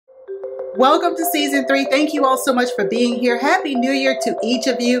Welcome to season 3. Thank you all so much for being here. Happy New Year to each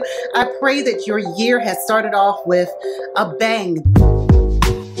of you. I pray that your year has started off with a bang.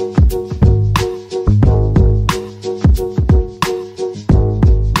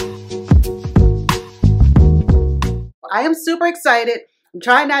 I am super excited. I'm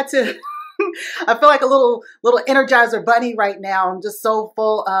trying not to, I feel like a little Energizer bunny right now. I'm just so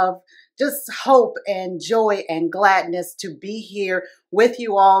full of just hope and joy and gladness to be here with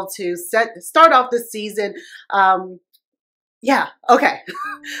you all to start off this season. Yeah, okay.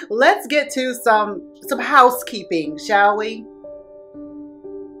 Let's get to some housekeeping, shall we?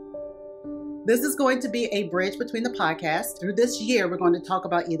 This is going to be a bridge between the podcasts. Through this year, we're going to talk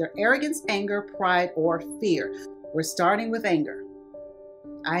about either arrogance, anger, pride, or fear. We're starting with anger.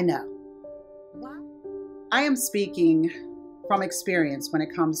 I know. I am speaking from experience when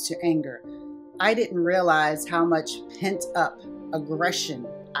it comes to anger. I didn't realize how much pent up aggression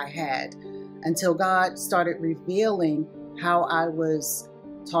I had until God started revealing how I was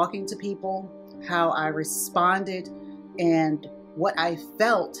talking to people, how I responded, and what I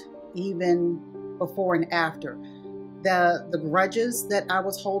felt even before and after. The grudges that I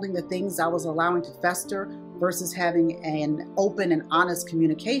was holding, the things I was allowing to fester versus having an open and honest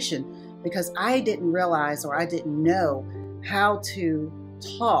communication, because I didn't realize or I didn't know how to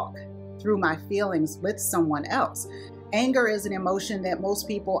talk through my feelings with someone else. Anger is an emotion that most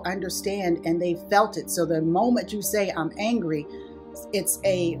people understand and they felt it. So the moment you say I'm angry, it's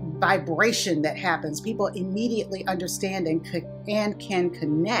a vibration that happens. People immediately understand and can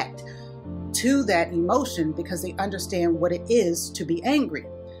connect to that emotion because they understand what it is to be angry.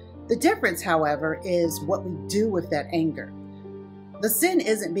 The difference, however, is what we do with that anger. The sin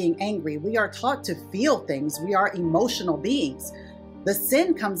isn't being angry. We are taught to feel things. We are emotional beings. The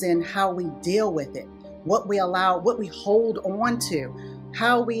sin comes in how we deal with it, what we allow, what we hold on to,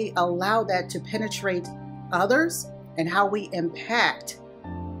 how we allow that to penetrate others, and how we impact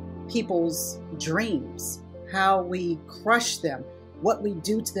people's dreams, how we crush them, what we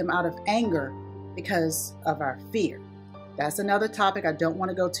do to them out of anger because of our fear. That's another topic. I don't want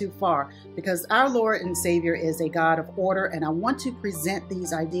to go too far because our Lord and Savior is a God of order, and I want to present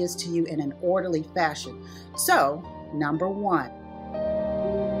these ideas to you in an orderly fashion. So, number 1.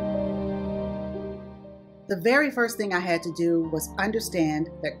 The very first thing I had to do was understand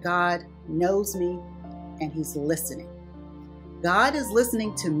that God knows me and He's listening. God is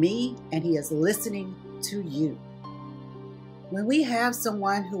listening to me and He is listening to you. When we have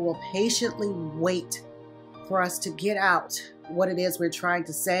someone who will patiently wait for us to get out what it is we're trying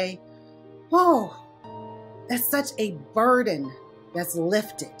to say, oh, that's such a burden that's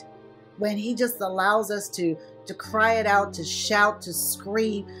lifted. When He just allows us to cry it out, to shout, to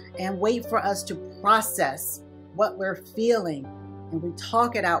scream, and wait for us to process what we're feeling, and we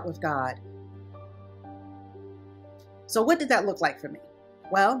talk it out with God. So what did that look like for me?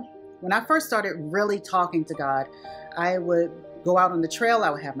 Well, when I first started really talking to God, I would go out on the trail, I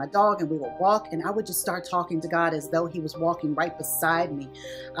would have my dog and we would walk, and I would just start talking to God as though He was walking right beside me.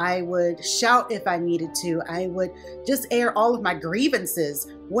 I would shout if I needed to. I would just air all of my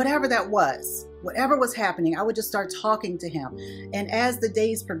grievances, whatever that was, whatever was happening, I would just start talking to Him. And as the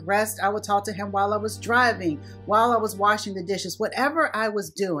days progressed, I would talk to Him while I was driving, while I was washing the dishes, whatever I was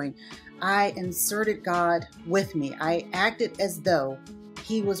doing, I inserted God with me. I acted as though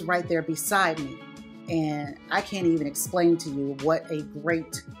He was right there beside me. And I can't even explain to you what a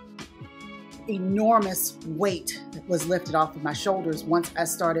great, enormous weight was lifted off of my shoulders once I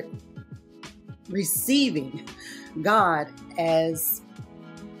started receiving God as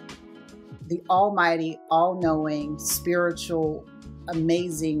the almighty, all-knowing, spiritual,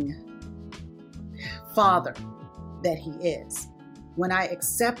 amazing Father that He is. When I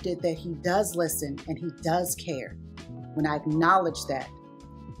accepted that He does listen and He does care, when I acknowledged that,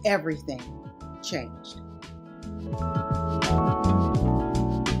 everything changed.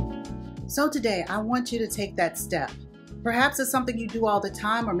 So today, I want you to take that step. Perhaps it's something you do all the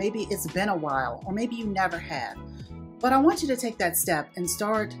time, or maybe it's been a while, or maybe you never have. But I want you to take that step and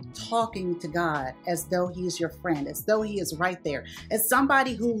start talking to God as though He is your friend, as though He is right there, as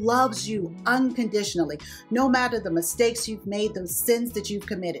somebody who loves you unconditionally, no matter the mistakes you've made, the sins that you've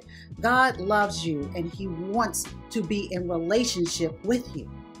committed. God loves you and He wants to be in relationship with you.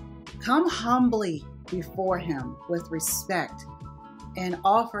 Come humbly before Him with respect and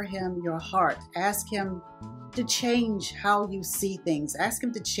offer Him your heart. Ask Him to change how you see things. Ask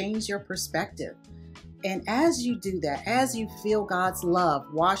Him to change your perspective. And as you do that, as you feel God's love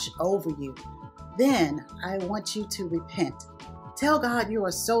wash over you, then I want you to repent. Tell God you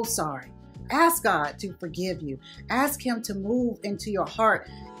are so sorry. Ask God to forgive you. Ask Him to move into your heart.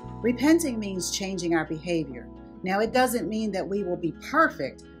 Repenting means changing our behavior. Now, it doesn't mean that we will be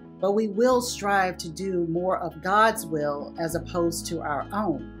perfect, but we will strive to do more of God's will as opposed to our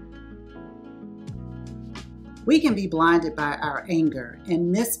own. We can be blinded by our anger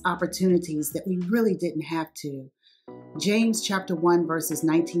and miss opportunities that we really didn't have to. James chapter 1 verses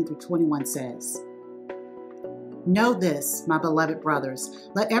 19 through 21 says, "Know this, my beloved brothers,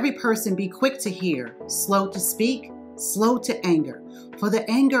 let every person be quick to hear, slow to speak, slow to anger, for the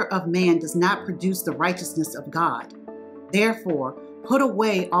anger of man does not produce the righteousness of God. Therefore, put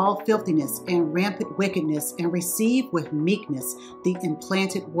away all filthiness and rampant wickedness and receive with meekness the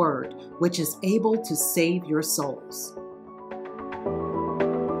implanted word, which is able to save your souls."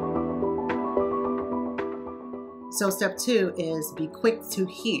 So step 2 is be quick to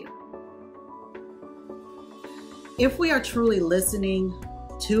hear. If we are truly listening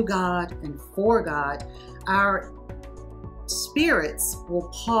to God and for God, our spirits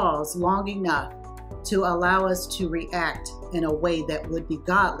will pause long enough to allow us to react in a way that would be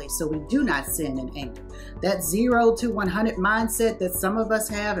godly, so we do not sin in anger. That 0 to 100 mindset that some of us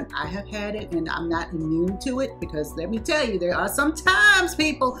have, and I have had it, and I'm not immune to it, because let me tell you, there are some times,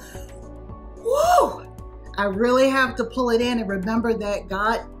 people, whoo, I really have to pull it in and remember that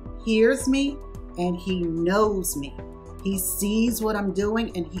God hears me and He knows me. He sees what I'm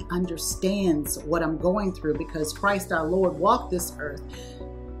doing and He understands what I'm going through, because Christ our Lord walked this earth.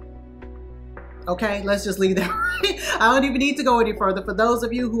 Okay, let's just leave that right. I don't even need to go any further. For those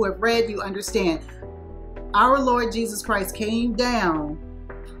of you who have read, you understand. Our Lord Jesus Christ came down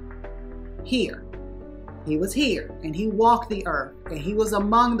here. He was here and He walked the earth and He was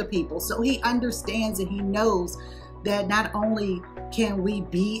among the people. So He understands and He knows that not only can we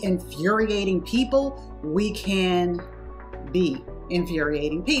be infuriating people, we can be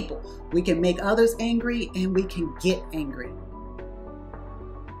infuriating people. We can make others angry and we can get angry.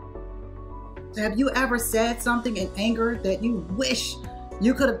 Have you ever said something in anger that you wish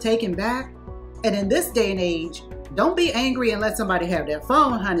you could have taken back? And in this day and age, don't be angry and let somebody have their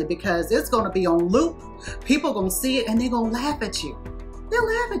phone, honey, because it's going to be on loop. People are going to see it and they're going to laugh at you. They'll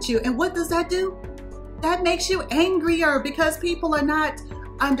laugh at you. And what does that do? That makes you angrier, because people are not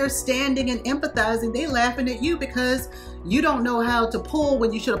understanding and empathizing. They're laughing at you because you don't know how to pull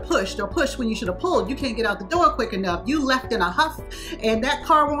when you should have pushed, or push when you should have pulled. You can't get out the door quick enough. You left in a huff and that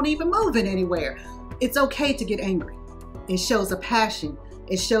car won't even move it anywhere. It's okay to get angry. It shows a passion.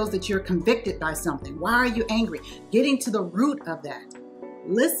 It shows that you're convicted by something. Why are you angry? Getting to the root of that.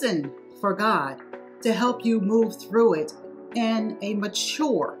 Listen for God to help you move through it in a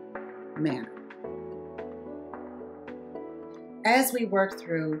mature manner. As we work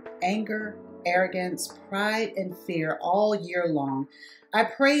through anger, arrogance, pride, and fear all year long, I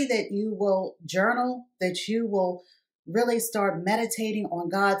pray that you will journal, that you will really start meditating on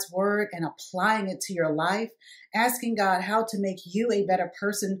God's word and applying it to your life, asking God how to make you a better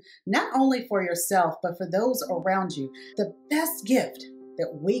person, not only for yourself, but for those around you. The best gift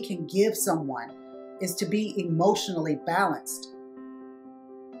that we can give someone is to be emotionally balanced.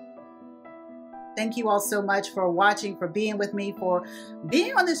 Thank you all so much for watching, for being with me, for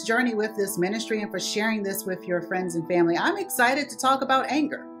being on this journey with this ministry, and for sharing this with your friends and family. I'm excited to talk about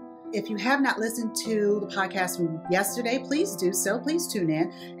anger. If you have not listened to the podcast from yesterday, please do so. Please tune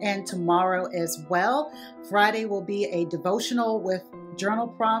in. And tomorrow as well. Friday will be a devotional with journal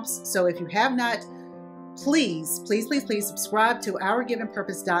prompts. So if you have not, please subscribe to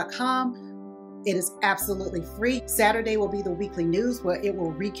OurGivenPurpose.com. It is absolutely free. Saturday will be the weekly news, where it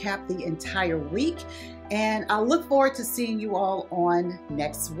will recap the entire week. And I look forward to seeing you all on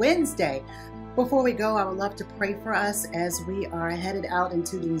next Wednesday. Before we go, I would love to pray for us as we are headed out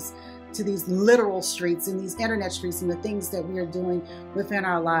into these literal streets and these internet streets, and the things that we are doing within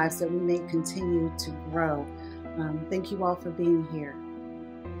our lives, that we may continue to grow. Thank you all for being here.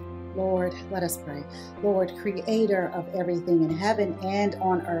 Lord, let us pray. Lord, creator of everything in heaven and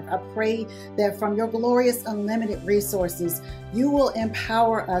on earth, I pray that from your glorious unlimited resources, you will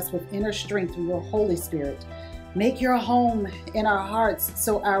empower us with inner strength through your Holy Spirit. Make your home in our hearts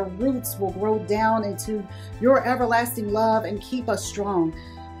so our roots will grow down into your everlasting love and keep us strong.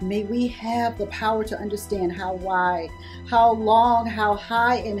 May we have the power to understand how wide, how long, how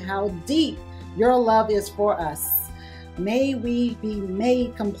high, and how deep your love is for us. May we be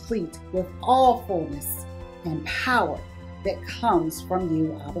made complete with all fullness and power that comes from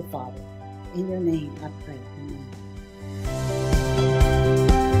you, Abba Father. In your name I pray. Amen.